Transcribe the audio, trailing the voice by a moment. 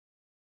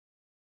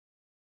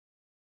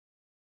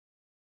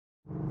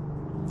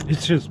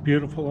It's just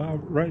beautiful out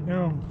right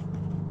now.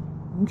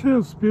 It's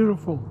just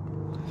beautiful.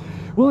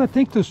 Well, I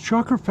think this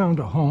trucker found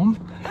a home.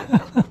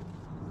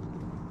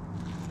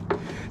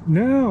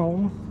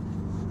 Now,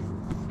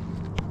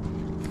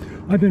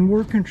 I've been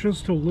working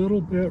just a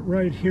little bit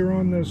right here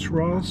on this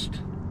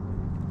rust.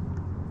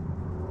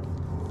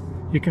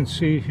 You can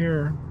see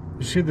here,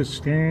 you see the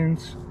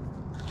stains?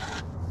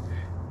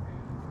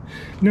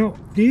 Now,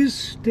 these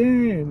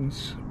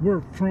stains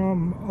were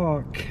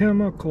from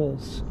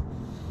chemicals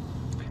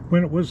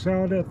when it was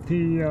out at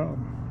the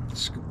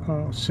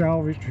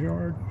salvage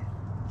yard.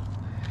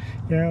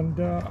 And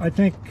I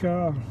think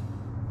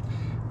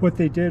what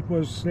they did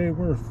was they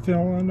were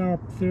filling up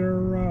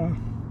their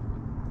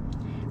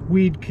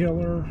weed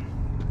killer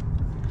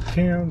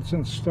cans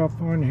and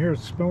stuff on here,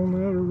 spilling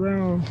it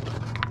around.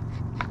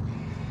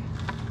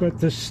 But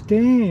the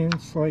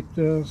stains like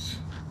this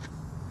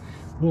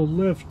will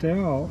lift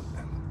out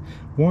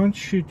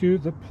once you do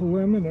the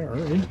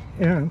preliminary,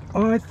 and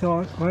I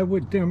thought I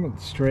would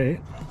demonstrate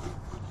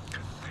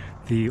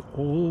the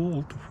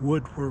old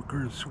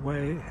woodworkers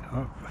way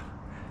of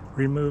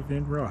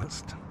removing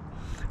rust.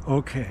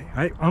 Okay,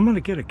 I'm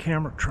gonna get a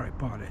camera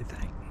tripod, I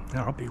think.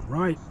 I'll be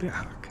right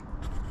back.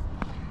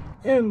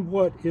 And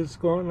what is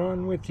going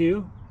on with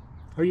you?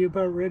 Are you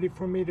about ready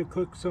for me to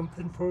cook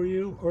something for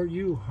you? Are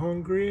you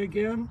hungry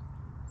again?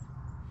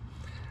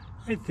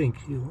 I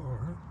think you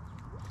are.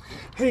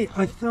 Hey,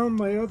 I found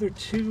my other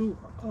two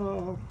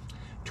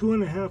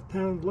 2.5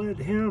 pound lead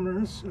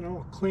hammers, and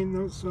I'll clean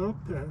those up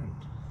and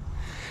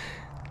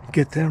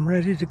get them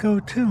ready to go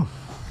too.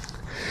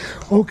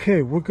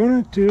 Okay, we're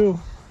gonna do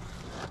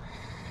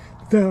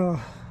the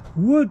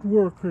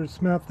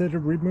woodworkers method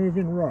of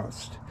removing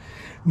rust.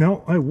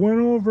 Now, I went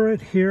over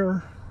it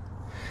here,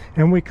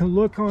 and we can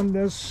look on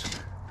this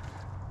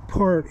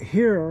part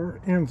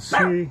here and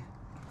see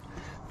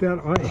that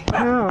I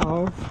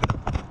have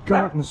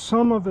gotten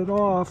some of it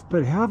off,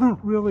 but haven't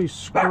really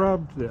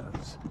scrubbed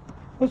this.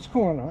 What's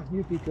going on?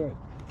 You be good.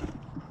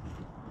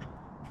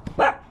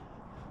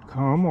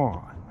 Come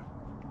on.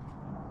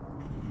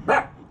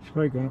 She's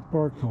probably gonna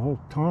bark the whole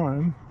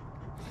time.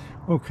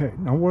 Okay,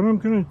 now what I'm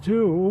gonna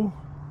do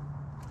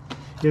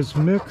is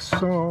mix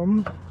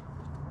some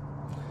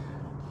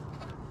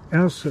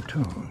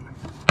acetone.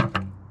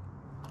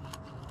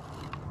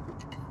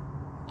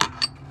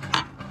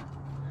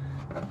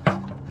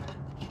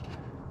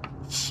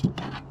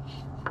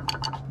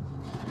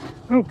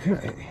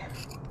 Okay,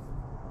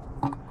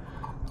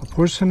 I'll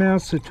pour some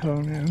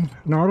acetone in,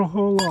 not a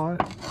whole lot.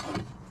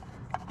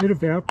 It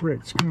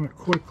evaporates kind of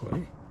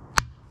quickly.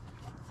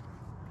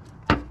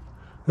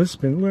 This has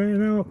been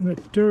laying out in the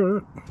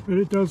dirt, but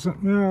it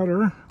doesn't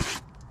matter.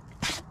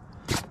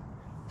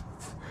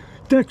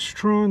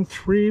 Dextron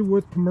 3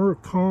 with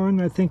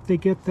Mercon. I think they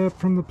get that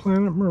from the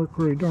planet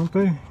Mercury, don't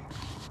they?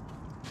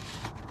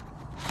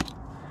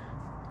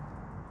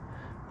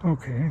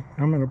 Okay,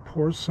 I'm going to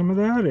pour some of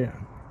that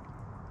in.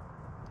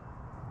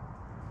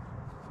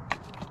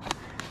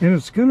 And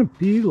it's going to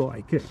be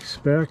like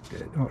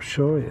expected. I'll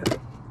show you.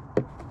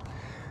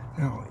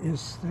 Now,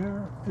 is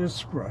there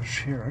this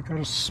brush here? I got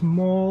a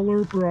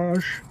smaller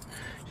brush.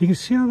 You can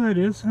see how that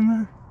is in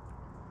there?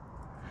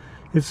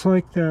 It's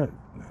like that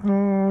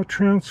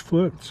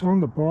transfluence on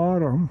the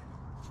bottom.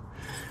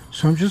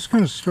 So I'm just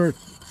going to start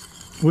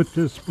with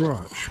this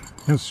brush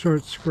and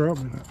start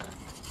scrubbing it.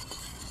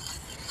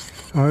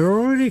 I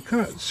already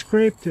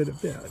scraped it a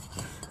bit,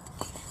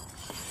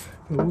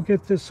 but we'll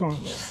get this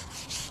on there.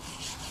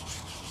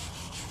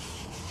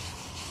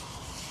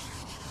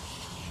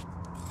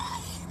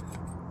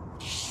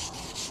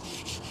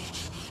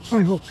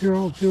 I hope you're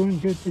all doing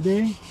good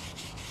today.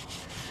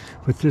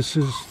 But this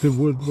is the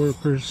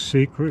woodworker's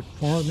secret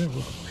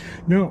formula.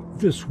 Now,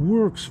 this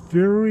works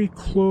very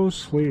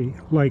closely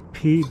like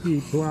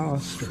PB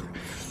Blaster.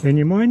 And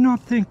you might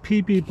not think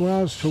PB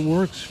Blaster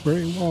works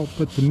very well,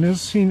 but the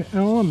missing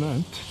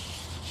element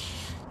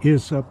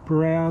is a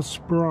brass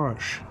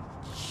brush.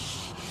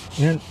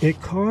 And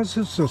it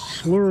causes a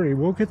slurry.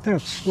 We'll get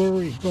that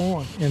slurry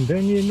going. And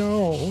then you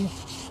know,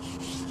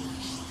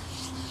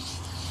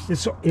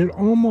 it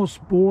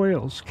almost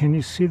boils. Can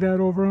you see that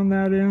over on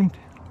that end?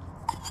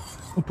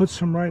 I'll put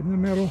some right in the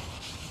middle.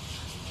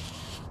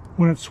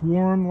 When it's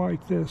warm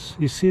like this,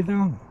 you see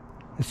that?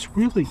 It's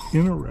really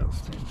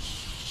interesting.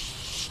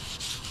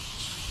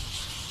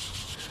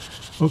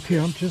 Okay,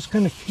 I'm just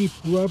going to keep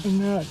rubbing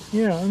that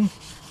in.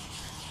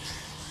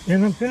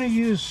 And I'm going to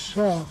use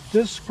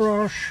this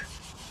brush,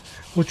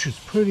 which is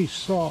pretty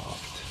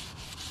soft.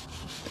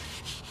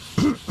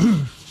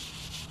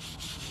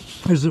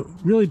 There's a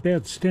really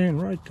bad stain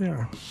right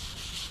there.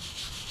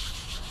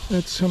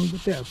 That's some of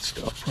the bad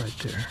stuff right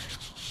there.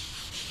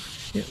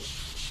 Yeah,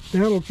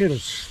 that'll get a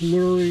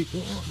slurry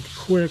going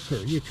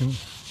quicker. You can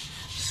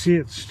see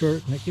it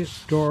starting to get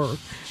dark.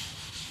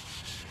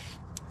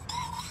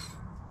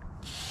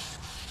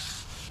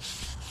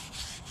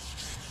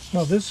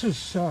 Now this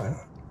is,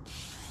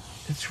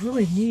 it's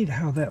really neat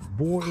how that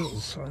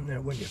boils on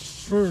there when you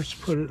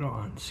first put it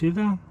on. See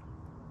that?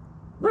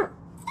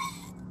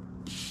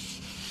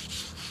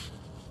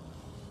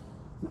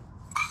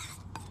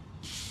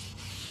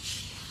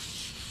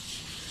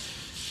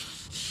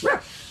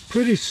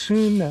 pretty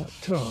soon that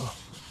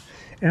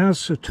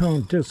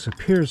acetone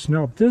disappears.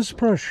 Now this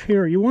brush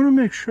here, you want to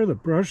make sure the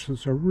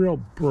brushes are real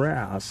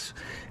brass.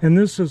 And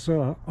this is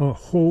a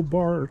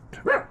Hobart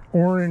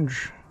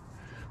orange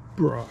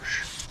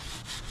brush.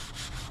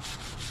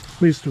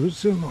 At least it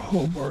was in the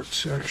Hobart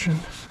section.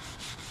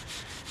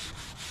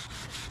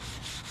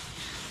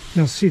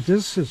 Now see,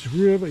 this is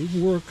really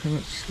working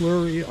a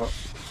slurry up.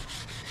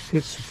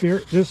 This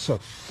is a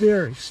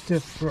very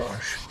stiff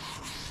brush.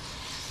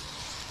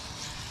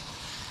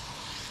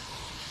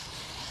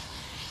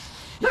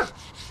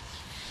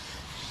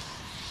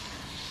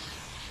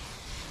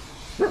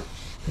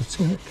 It's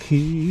going to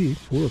keep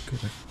working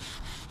it.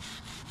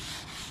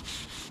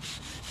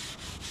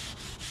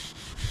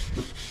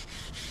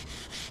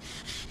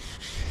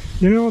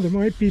 You know, there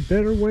might be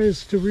better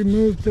ways to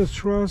remove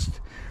this rust,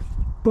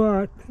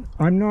 but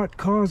I'm not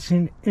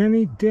causing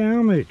any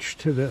damage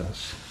to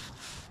this.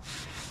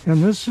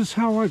 And this is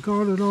how I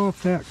got it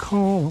off that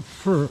column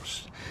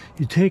first.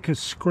 You take a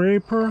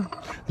scraper.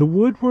 The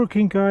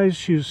woodworking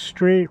guys use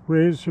straight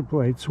razor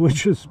blades,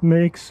 which just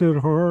makes it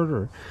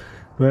harder.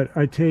 But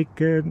I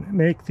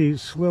make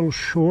these little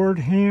short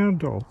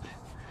handle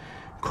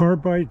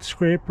carbide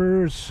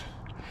scrapers,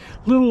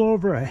 a little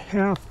over a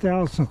 1/2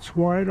 thousandths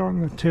wide on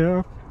the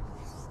tip.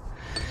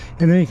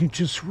 And then you can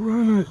just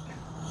run it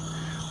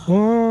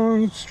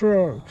long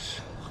strokes.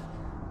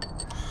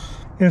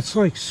 And it's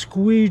like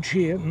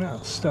squeegee and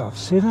that stuff.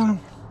 See that?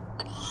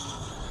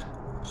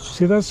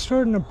 See, that's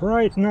starting to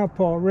brighten up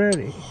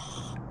already.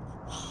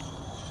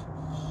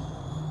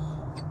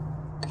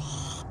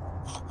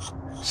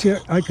 See,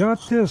 I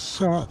got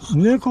this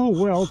nickel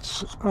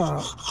welts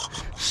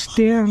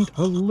stand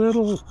a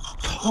little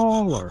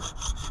taller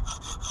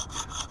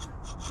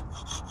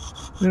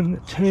than the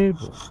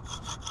table.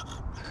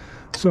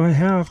 So I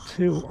have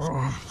to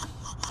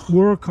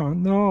work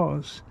on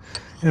those.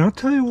 And I'll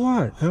tell you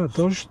what,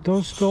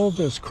 those dull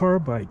this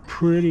carbide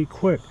pretty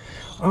quick.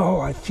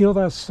 Oh, I feel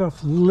that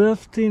stuff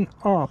lifting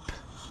up.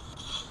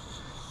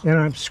 And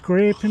I'm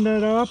scraping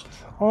it off.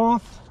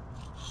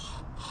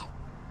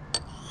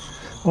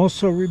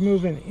 Also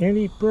removing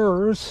any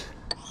burrs,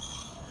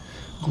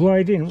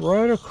 gliding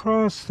right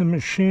across the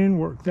machine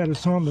work that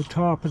is on the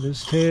top of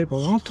this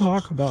table. I'll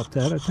talk about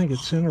that. I think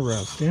it's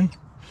interesting.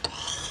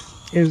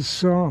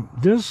 Is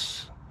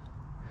this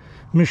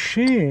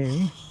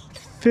machine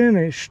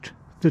finished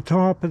the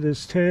top of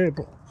this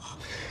table,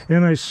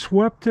 and I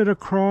swept it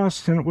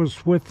across, and it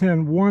was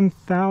within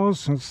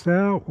 1/1000th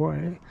that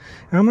way.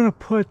 I'm going to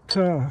put,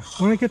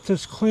 when I get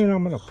this clean,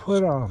 I'm going to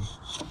put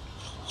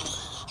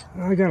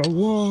I got a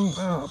long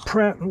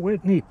Pratt &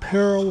 Whitney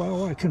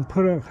parallel I can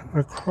put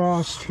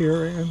across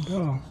here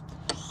and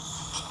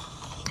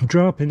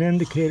drop an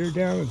indicator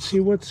down and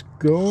see what's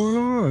going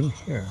on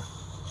here.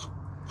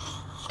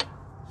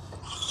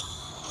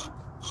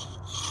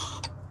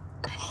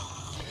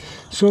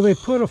 So they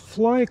put a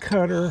fly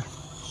cutter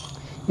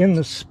in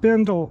the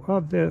spindle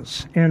of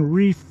this and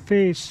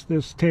refaced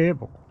this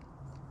table.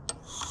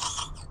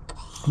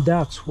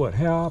 That's what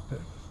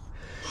happened.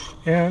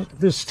 And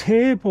this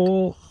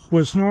table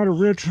was not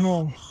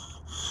original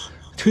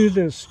to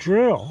this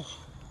drill,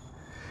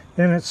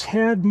 and it's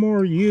had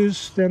more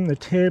use than the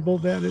table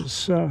that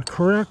is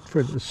correct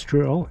for this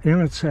drill,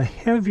 and it's a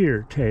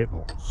heavier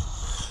table.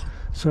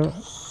 So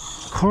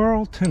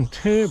Carlton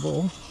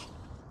table,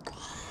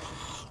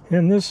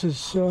 and this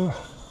is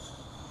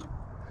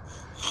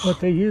what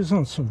they use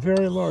on some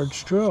very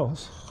large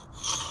drills.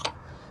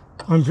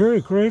 I'm very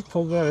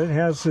grateful that it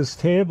has this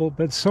table,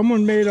 but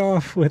someone made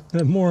off with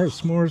the Morris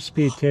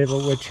Moorespeed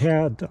table, which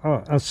had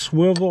a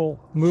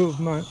swivel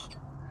movement.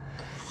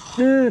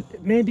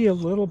 Maybe a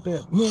little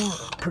bit more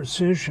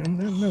precision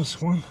than this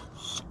one.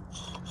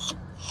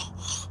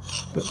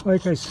 But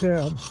like I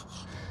said,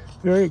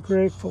 very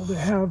grateful to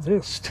have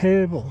this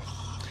table.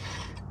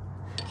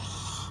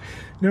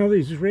 Now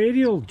these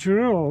radial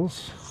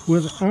drills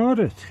without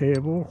a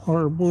table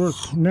are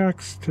worth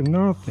next to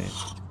nothing.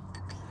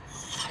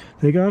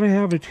 They got to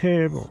have a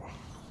table.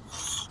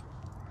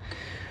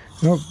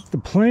 Now, the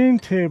plain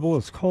table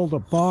is called a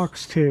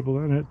box table,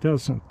 and it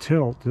doesn't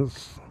tilt.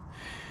 It's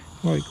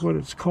like what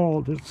it's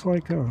called. It's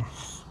like a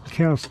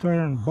cast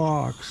iron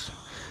box.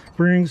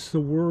 Brings the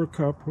work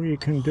up where you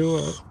can do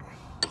it.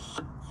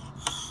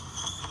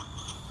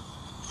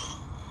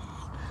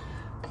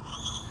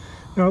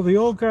 Now, the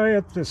old guy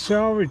at the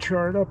salvage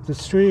yard up the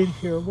street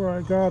here where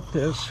I got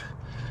this,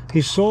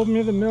 he sold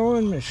me the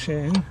milling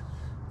machine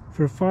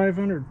for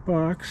 500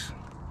 bucks,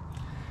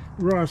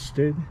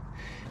 rusted,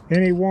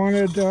 and he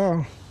wanted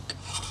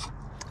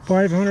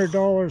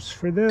 $500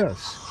 for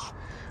this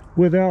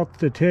without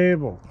the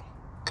table.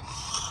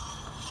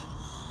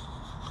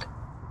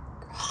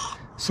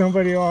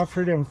 Somebody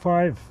offered him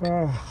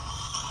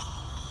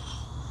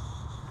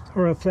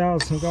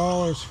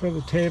 $1,000 for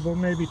the table,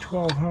 maybe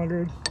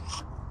 $1,200,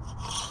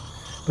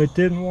 but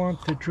didn't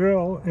want the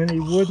drill, and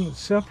he wouldn't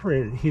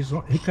separate it. He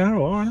kind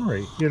of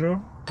ornery, you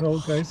know.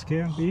 Old guys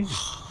can be.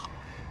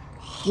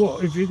 Well,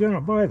 if you're going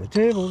to buy the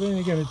table, then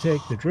you're going to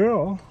take the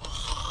drill.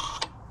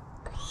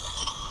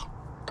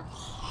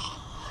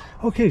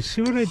 Okay,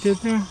 see what I did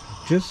there?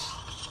 Just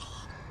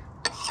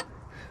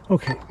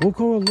okay. We'll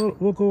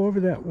go over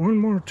that one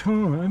more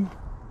time.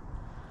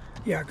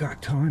 Yeah, I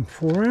got time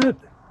for it.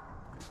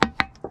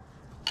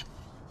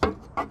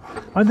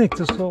 I think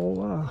this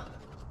will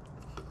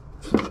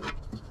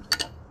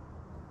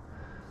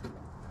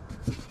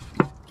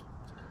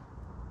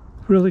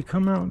really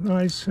come out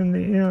nice in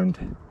the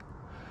end.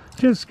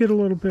 Just get a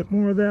little bit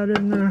more of that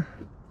in there.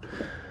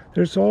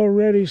 There's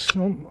already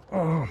some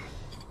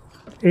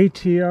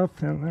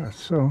ATF in there,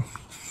 so.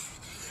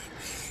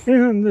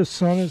 And the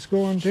sun is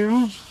going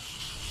down.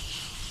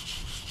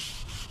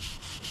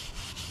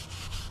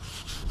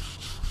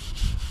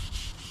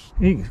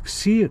 You can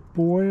see it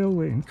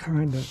boiling,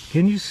 kind of.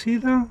 Can you see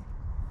that?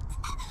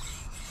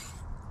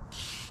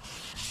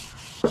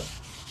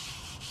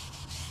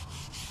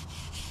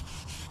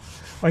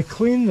 I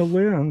cleaned the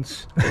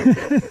lens.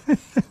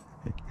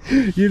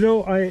 You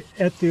know,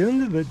 at the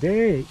end of the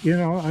day, you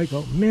know, I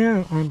go,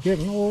 man, I'm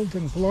getting old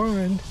and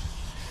blind,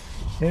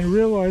 and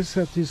realize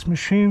that these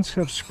machines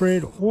have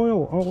sprayed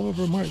oil all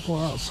over my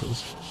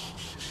glasses.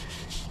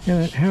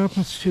 And it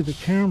happens to the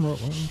camera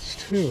lens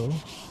too.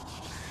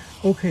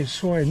 Okay,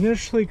 so I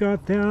initially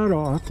got that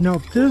off. Now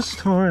this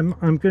time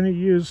I'm going to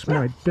use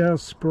my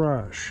best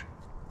brush.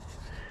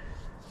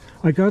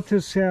 I got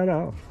this at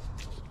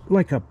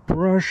like a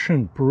brush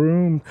and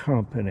broom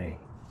company,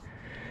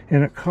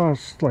 and it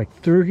cost like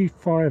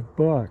 35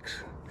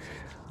 bucks.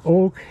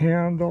 Oak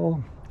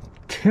handle,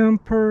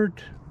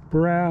 tempered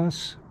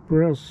brass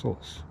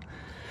bristles,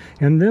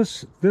 and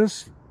this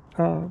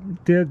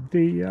did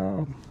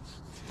the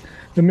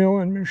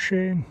milling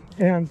machine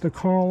and the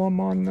column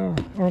on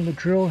the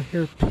drill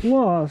here,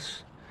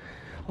 plus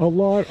a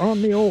lot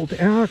on the old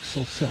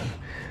axle set.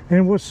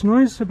 And what's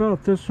nice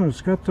about this one,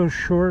 it's got those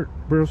short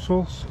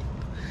bristles,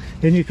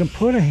 and you can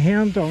put a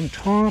hand on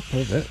top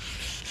of it.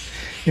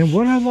 And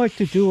what I like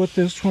to do with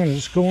this one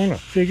is go in a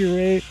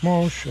figure-8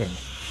 motion.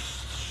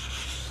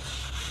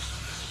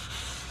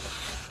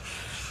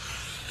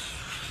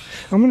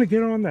 I'm going to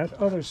get on that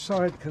other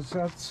side because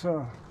that's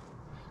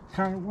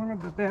kind of one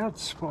of the bad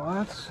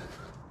spots.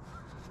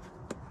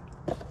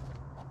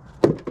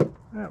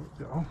 There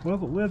we go. Well,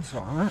 the lid's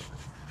on it.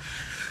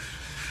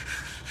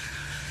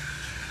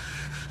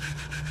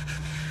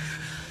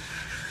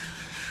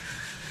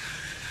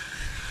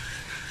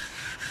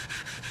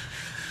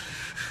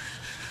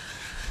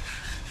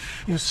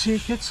 You see,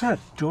 it gets that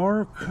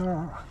dark,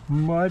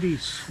 muddy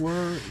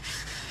slurry.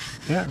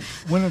 And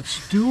when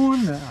it's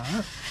doing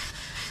that,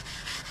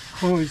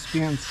 Chloe's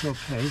being so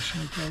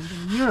patient.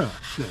 You're a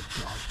good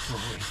dog,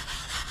 Chloe.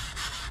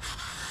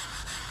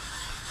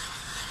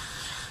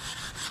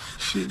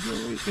 She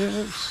really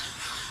is.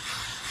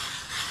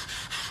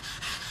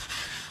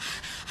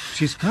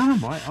 She's kind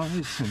of my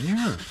eyes and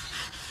ears.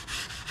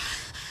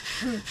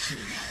 Let's see.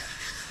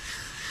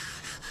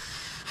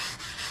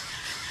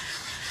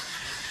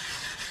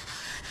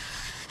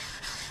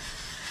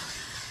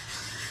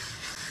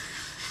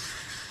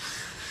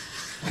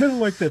 Kind of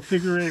like the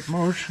figure-8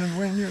 motion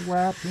when you're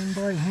lapping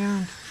by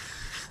hand.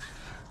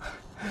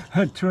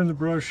 I'd turn the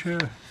brush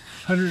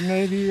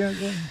 180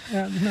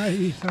 at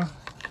night.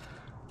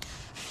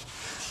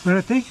 But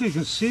I think you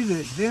can see the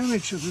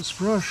advantage of this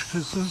brush,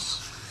 because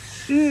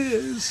this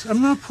is,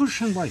 I'm not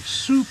pushing like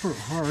super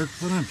hard,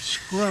 but I'm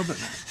scrubbing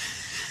it.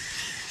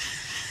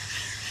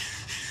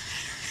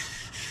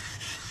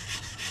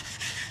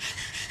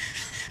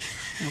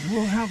 And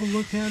we'll have a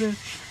look at it.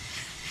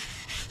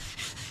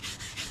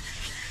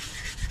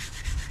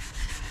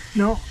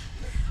 Now,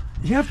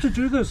 you have to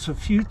do this a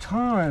few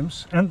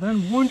times, and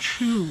then once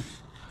you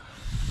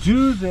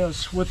do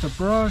this with the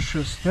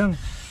brushes, then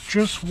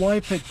just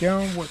wipe it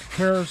down with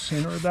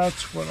kerosene, or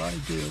that's what I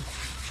do.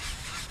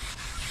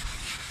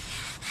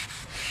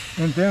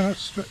 And then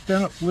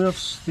it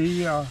lifts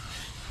the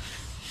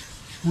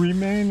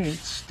remaining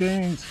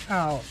stains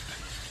out.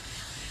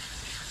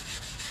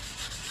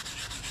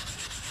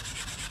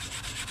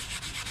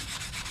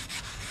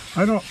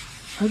 I don't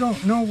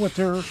know what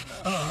they're,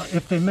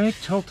 if they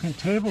make tilting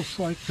tables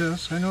like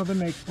this. I know they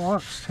make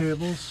box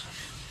tables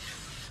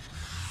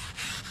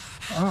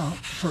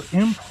for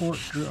import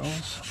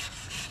drills.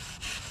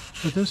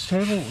 But this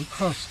table would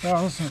cost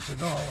thousands of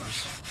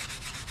dollars.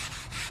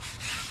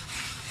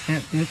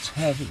 And it's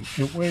heavy.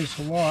 It weighs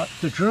a lot.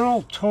 The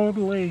drill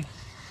totally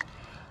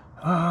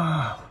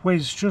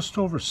weighs just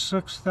over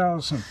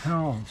 6,000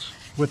 pounds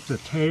with the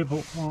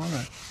table on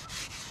it.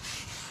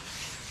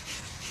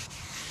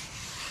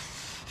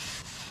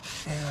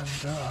 And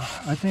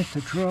I think the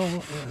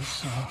drill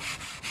is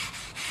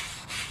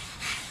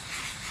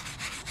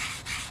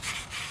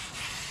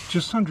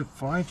just under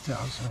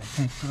 5,000, I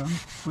think, but I'm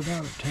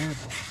without a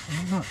table.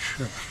 I'm not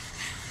sure.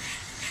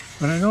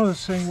 But I know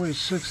this thing weighs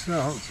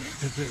 6,000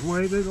 because they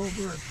weighed it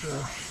over at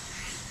the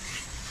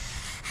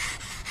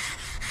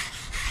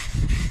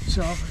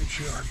salvage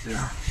yard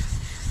there.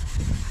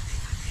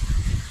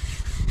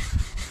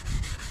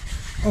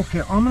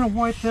 Okay, I'm going to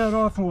wipe that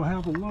off and we'll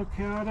have a look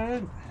at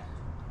it.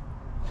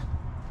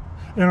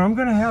 And I'm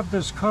going to have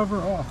this cover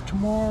off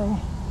tomorrow.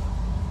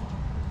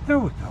 There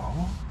we go.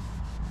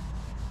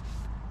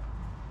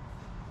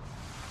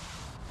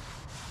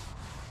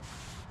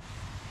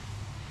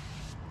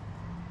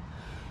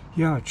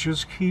 Yeah,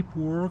 just keep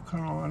working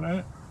on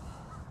it.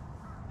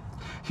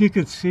 You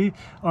could see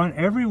on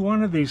every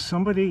one of these,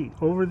 somebody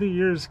over the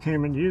years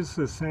came and used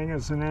this thing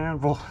as an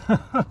anvil.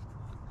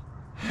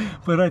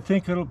 But I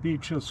think it'll be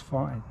just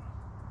fine.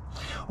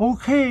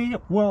 Okay,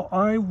 well,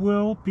 I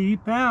will be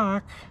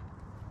back